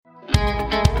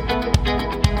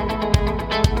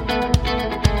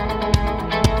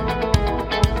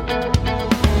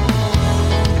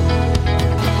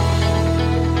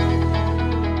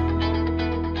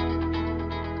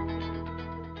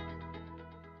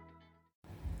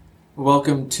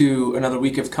Welcome to another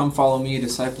week of Come Follow Me,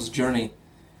 Disciples Journey.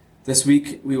 This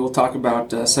week we will talk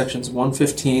about sections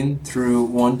 115 through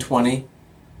 120.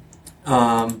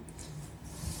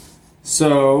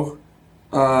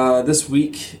 This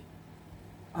week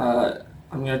I'm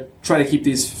going to try to keep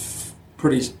these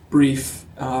pretty brief,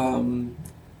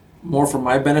 more for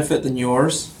my benefit than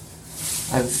yours.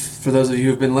 For those of you who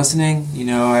have been listening, you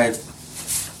know I've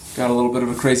got a little bit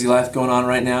of a crazy life going on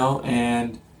right now,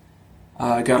 and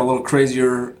got a little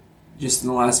crazier just in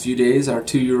the last few days. Our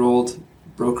 2-year-old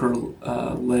broke her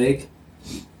leg,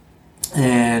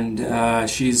 and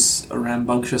she's a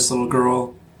rambunctious little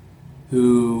girl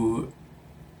who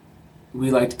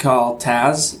we like to call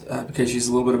Taz because she's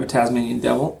a little bit of a Tasmanian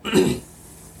devil.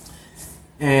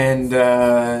 And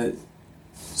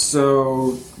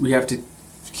so we have to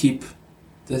keep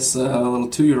this little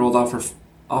 2-year-old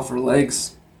off her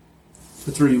legs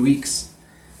for 3 weeks.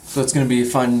 So it's going to be a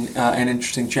fun and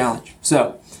interesting challenge.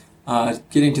 So,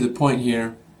 getting to the point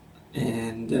here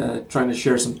and trying to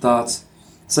share some thoughts.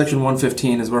 Section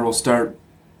 115 is where we'll start.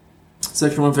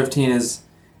 Section 115 is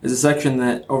a section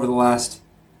that over the last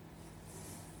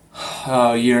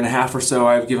year and a half or so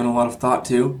I've given a lot of thought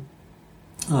to,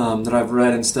 that I've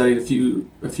read and studied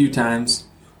a few times.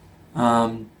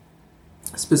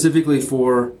 Specifically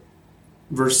for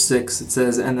Verse 6, it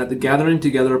says, "And that the gathering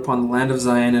together upon the land of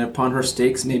Zion and upon her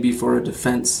stakes may be for a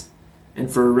defense,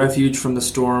 and for a refuge from the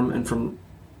storm and from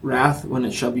wrath, when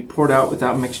it shall be poured out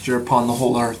without mixture upon the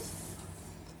whole earth."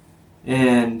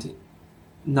 And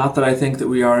not that I think that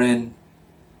we are in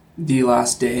the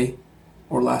last day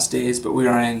or last days, but we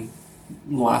are in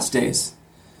last days.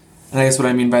 And I guess what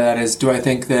I mean by that is, do I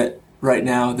think that right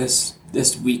now, this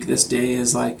week, this day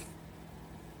is like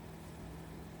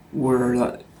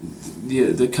we're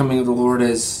the coming of the Lord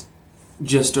is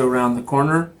just around the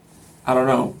corner? I don't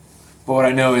know. But what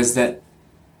I know is that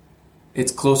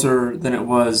it's closer than it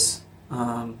was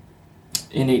in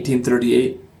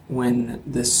 1838 when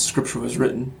this scripture was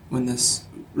written, when this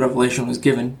revelation was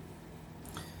given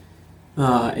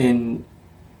in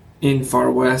far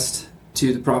west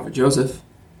to the prophet Joseph.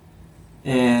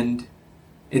 And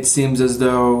it seems as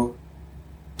though,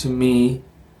 to me,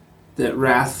 that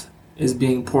wrath is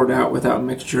being poured out without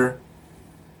mixture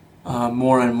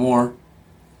more and more.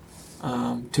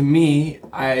 To me,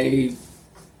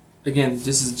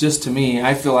 this is just to me,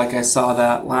 I feel like I saw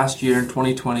that last year in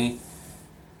 2020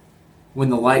 when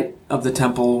the light of the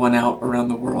temple went out around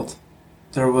the world.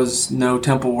 There was no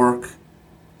temple work.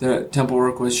 The temple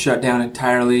work was shut down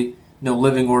entirely. No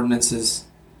living ordinances.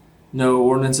 No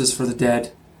ordinances for the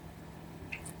dead.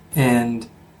 And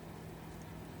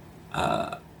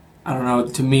I don't know,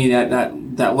 to me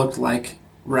that looked like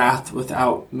wrath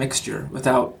without mixture,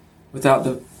 without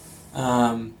the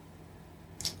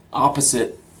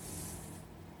opposite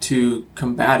to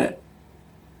combat it.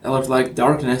 It looked like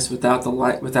darkness without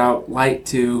light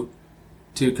to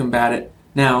combat it.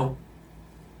 Now,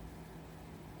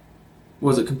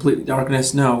 was it completely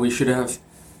darkness? No, we should have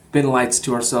been lights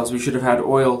to ourselves. We should have had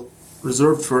oil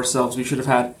reserved for ourselves. We should have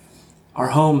had our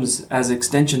homes as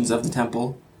extensions of the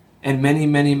temple. And many,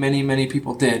 many, many, many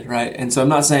people did, right? And so I'm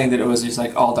not saying that it was just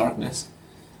like all darkness.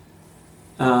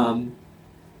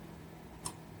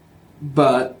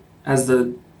 But as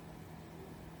the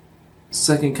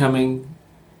second coming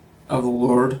of the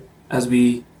Lord, as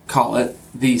we call it,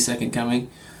 the second coming,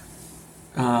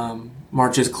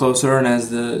 marches closer, and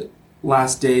as the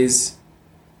last days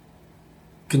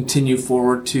continue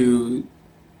forward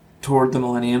toward the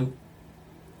millennium,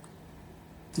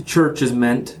 the church is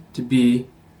meant to be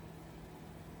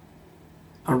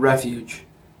a refuge.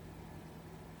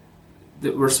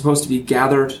 That we're supposed to be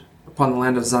gathered upon the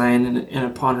land of Zion and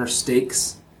upon her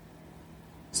stakes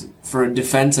for a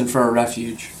defense and for a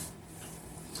refuge.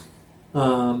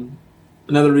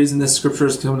 Another reason this scripture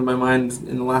has come to my mind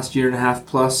in the last year and a half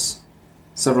plus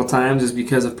several times is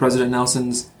because of President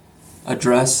Nelson's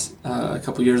address a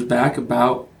couple years back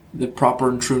about the proper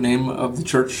and true name of the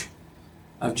Church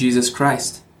of Jesus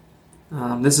Christ.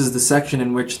 This is the section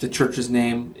in which the church's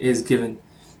name is given.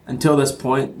 Until this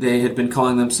point, they had been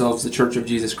calling themselves the Church of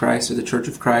Jesus Christ, or the Church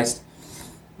of Christ,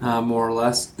 more or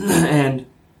less. And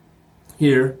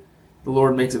here, the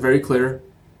Lord makes it very clear,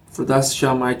 "For thus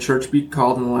shall my church be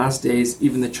called in the last days,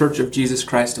 even the Church of Jesus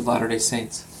Christ of Latter-day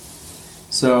Saints."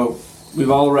 So,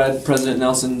 we've all read President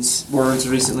Nelson's words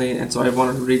recently, and so I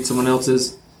wanted to read someone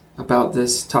else's about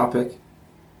this topic.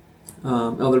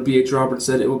 Elder B.H. Roberts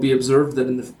said, "It will be observed that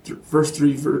in the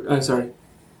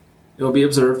It will be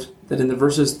observed that in the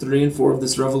verses 3 and 4 of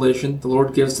this revelation, the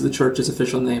Lord gives to the church his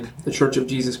official name, the Church of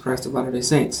Jesus Christ of Latter-day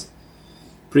Saints.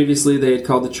 Previously, they had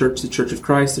called the Church of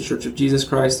Christ, the Church of Jesus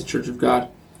Christ, the Church of God.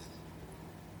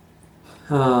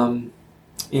 In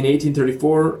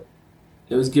 1834,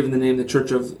 it was given the name the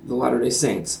Church of the Latter-day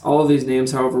Saints. All of these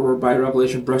names, however, were by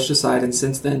revelation brushed aside, and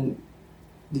since then,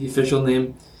 the official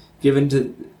name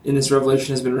given in this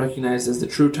revelation has been recognized as the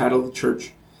true title of the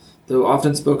Church, though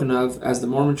often spoken of as the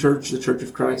Mormon Church, the Church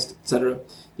of Christ, etc.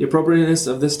 The appropriateness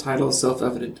of this title is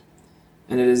self-evident,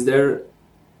 and it is there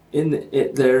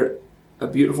a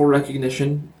beautiful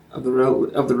recognition of the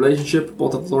relationship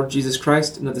both of Lord Jesus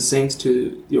Christ and of the saints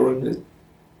to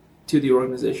the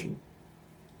organization.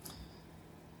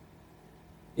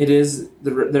 It is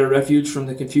their refuge from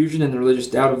the confusion and the religious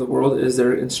doubt of the world. It is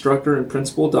their instructor in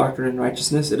principle, doctrine, and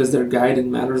righteousness. It is their guide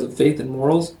in matters of faith and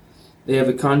morals. They have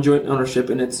a conjoint ownership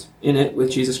in it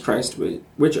with Jesus Christ,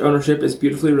 which ownership is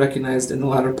beautifully recognized in the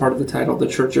latter part of the title, the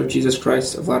Church of Jesus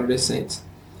Christ of Latter-day Saints.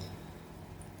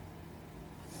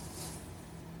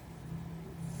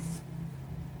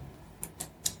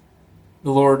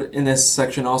 The Lord in this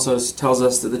section also tells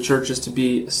us that the church is to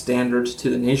be a standard to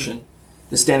the nation,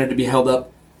 the standard to be held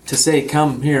up to say,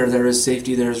 come here, there is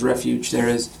safety, there is refuge, there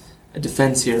is a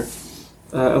defense here.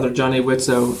 Elder John A.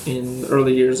 Whitsoe, in the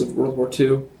early years of World War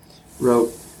II,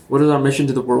 wrote, "What is our mission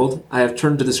to the world? I have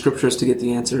turned to the scriptures to get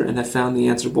the answer, and have found the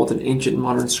answer both in ancient and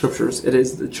modern scriptures. It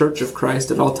is the Church of Christ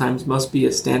at all times must be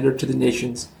a standard to the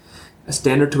nations, a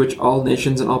standard to which all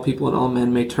nations and all people and all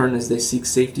men may turn as they seek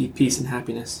safety, peace, and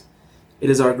happiness. It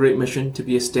is our great mission to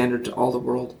be a standard to all the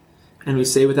world. And we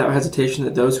say without hesitation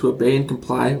that those who obey and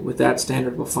comply with that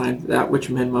standard will find that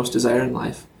which men most desire in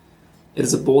life. It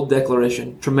is a bold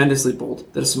declaration, tremendously bold,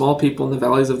 that a small people in the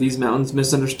valleys of these mountains,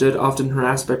 misunderstood, often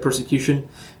harassed by persecution,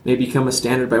 may become a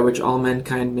standard by which all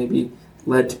mankind may be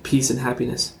led to peace and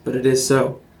happiness. But it is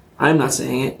so. I am not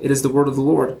saying it. It is the word of the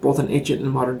Lord, both in ancient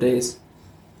and modern days."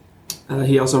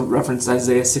 He also referenced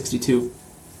Isaiah 62,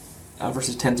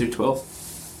 verses 10 through 12.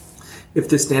 If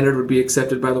this standard would be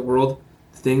accepted by the world,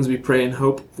 the things we pray and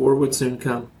hope for would soon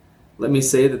come. Let me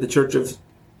say that the church of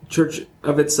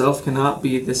itself cannot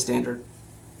be this standard.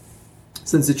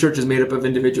 Since the church is made up of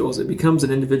individuals, it becomes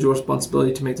an individual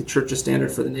responsibility to make the church a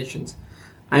standard for the nations.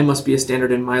 I must be a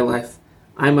standard in my life.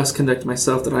 I must conduct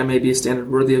myself that I may be a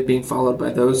standard worthy of being followed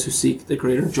by those who seek the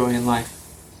greater joy in life.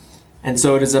 And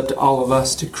so it is up to all of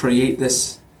us to create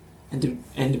this and to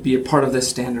be a part of this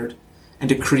standard, and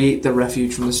to create the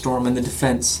refuge from the storm and the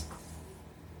defense.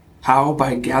 How?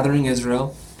 By gathering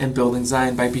Israel and building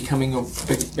Zion, by living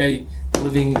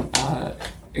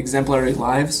exemplary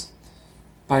lives,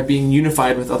 by being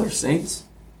unified with other saints,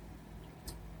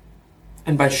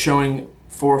 and by showing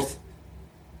forth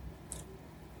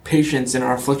patience in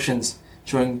our afflictions,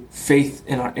 showing faith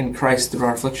in Christ through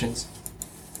our afflictions.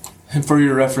 And for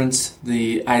your reference,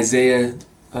 the Isaiah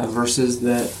verses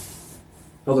that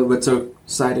Elder Whitsoe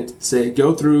cited say,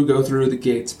 Go through the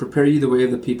gates, prepare ye the way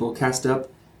of the people, cast up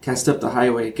the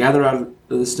highway, gather out of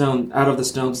the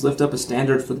stones, lift up a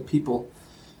standard for the people.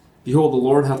 Behold, the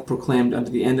Lord hath proclaimed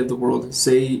unto the end of the world,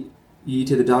 say ye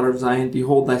to the daughter of Zion,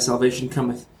 Behold, thy salvation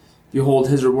cometh. Behold,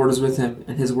 his reward is with him,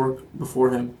 and his work before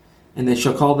him. And they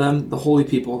shall call them the holy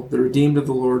people, the redeemed of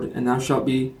the Lord, and thou shalt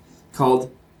be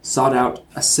called, sought out,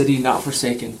 a city not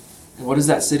forsaken. And what is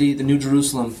that city? The New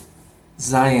Jerusalem,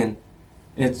 Zion.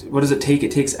 What does it take?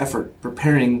 It takes effort,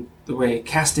 preparing the way,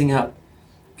 casting up,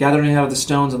 gathering out of the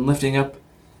stones and lifting up,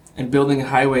 and building a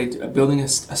highway, building a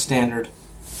standard.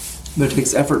 But it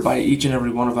takes effort by each and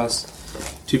every one of us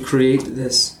to create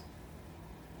this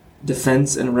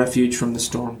defense and refuge from the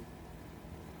storm.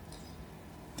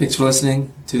 Thanks for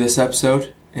listening to this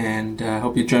episode, and I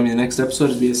hope you join me in the next episode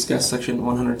as we discuss section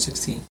 116.